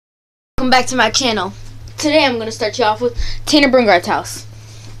Welcome back to my channel. Today I'm going to start you off with Tanner Brungardt's house.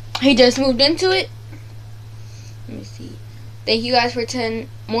 He just moved into it. Let me see. Thank you guys for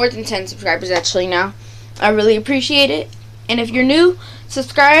more than 10 subscribers actually now. I really appreciate it. And if you're new,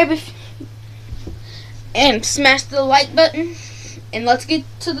 subscribe and smash the like button. And let's get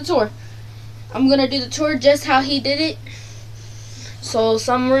to the tour. I'm going to do the tour just how he did it. So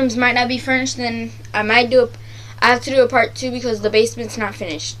some rooms might not be furnished, then I have to do a part 2 because the basement's not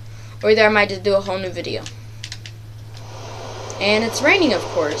finished. Or either I might just do a whole new video. And it's raining, of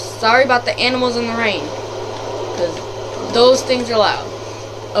course. Sorry about the animals in the rain, because those things are loud.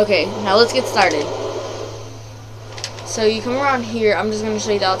 Okay, now let's get started. So you come around here. I'm just going to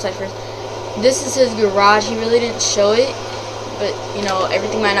show you the outside first. This is his garage. He really didn't show it, but you know,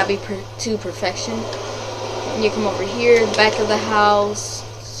 everything might not be to perfection. And you come over here, the back of the house,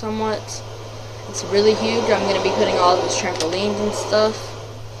 somewhat. It's really huge. I'm going to be putting all of his trampolines and stuff.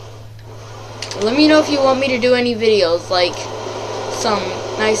 Let me know if you want me to do any videos, like some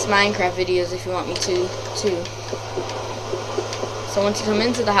nice Minecraft videos if you want me to, too. So once you come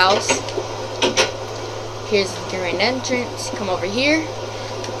into the house, here's the grand entrance. Come over here.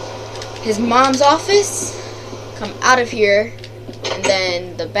 His mom's office. Come out of here. And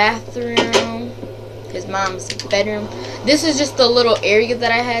then the bathroom. His mom's bedroom. This is just the little area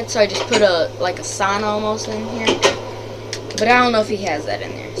that I had, so I just put like a sauna almost in here. But I don't know if he has that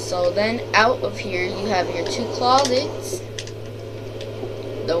in there. So then out of here you have your 2 closets,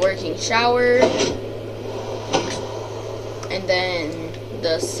 the working shower, and then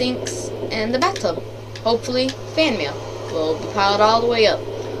the sinks and the bathtub. Hopefully fan mail will be piled all the way up.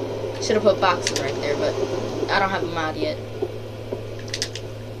 Should have put boxes right there, but I don't have them out yet.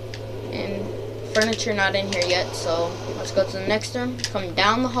 And furniture not in here yet, so let's go to the next room. Come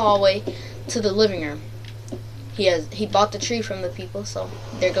down the hallway to the living room. He bought the tree from the people, so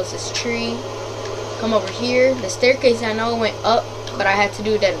there goes this tree. Come over here. The staircase I know went up, but I had to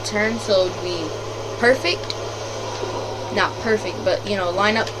do it at a turn, so it would be perfect. Not perfect, but you know,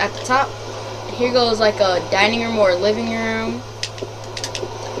 line up at the top. Here goes like a dining room or a living room.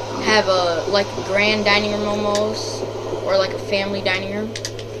 Have a like a grand dining room almost, or like a family dining room.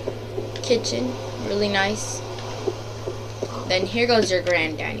 Kitchen, really nice. Then here goes your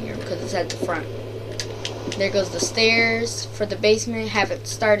grand dining room because it's at the front. There goes the stairs for the basement. Haven't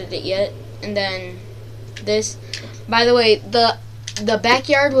started it yet. And then this. By the way, the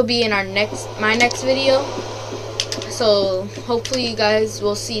backyard will be in my next video. So hopefully you guys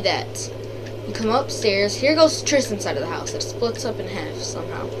will see that. You come upstairs. Here goes Tristan's side of the house. It splits up in half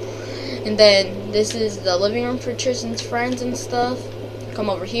somehow. And then this is the living room for Tristan's friends and stuff. Come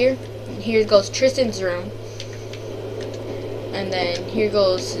over here. And here goes Tristan's room. And then here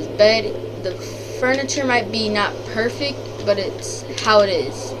goes his bed. The furniture might be not perfect, but it's how it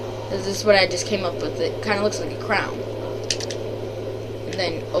is. This is what I just came up with. It kind of looks like a crown. And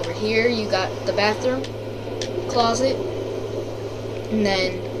then over here you got the bathroom, closet, and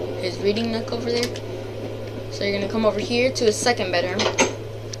then his reading nook over there. So you're gonna come over here to his second bedroom.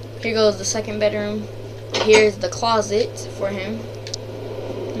 Here goes the second bedroom. Here's the closet for him.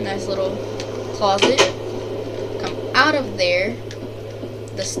 Nice little closet. Come out of there.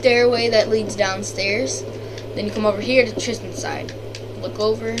 The stairway that leads downstairs. Then you come over here to Tristan's side. Look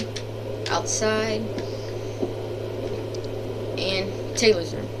over, outside, and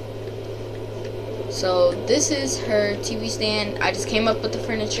Taylor's room. So this is her TV stand. I just came up with the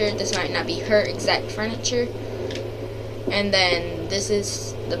furniture. This might not be her exact furniture. And then this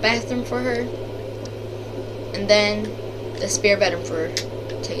is the bathroom for her. And then the spare bedroom for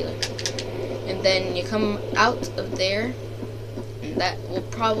Taylor. And then you come out of there. That will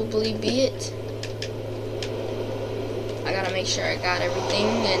probably be it. I gotta make sure I got everything,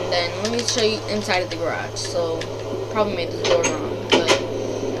 and then let me show you inside of the garage. So probably made this door wrong, but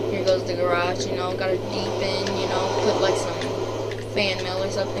here goes the garage. You know, gotta deepen. You know, put like some fan mail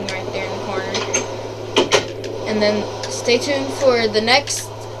or something right there in the corner. And then stay tuned for the next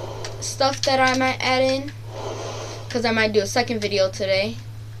stuff that I might add in, because I might do a second video today,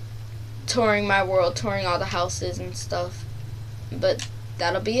 touring my world, touring all the houses and stuff. But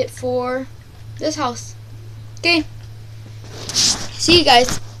that'll be it for this house. Okay. See you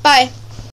guys. Bye.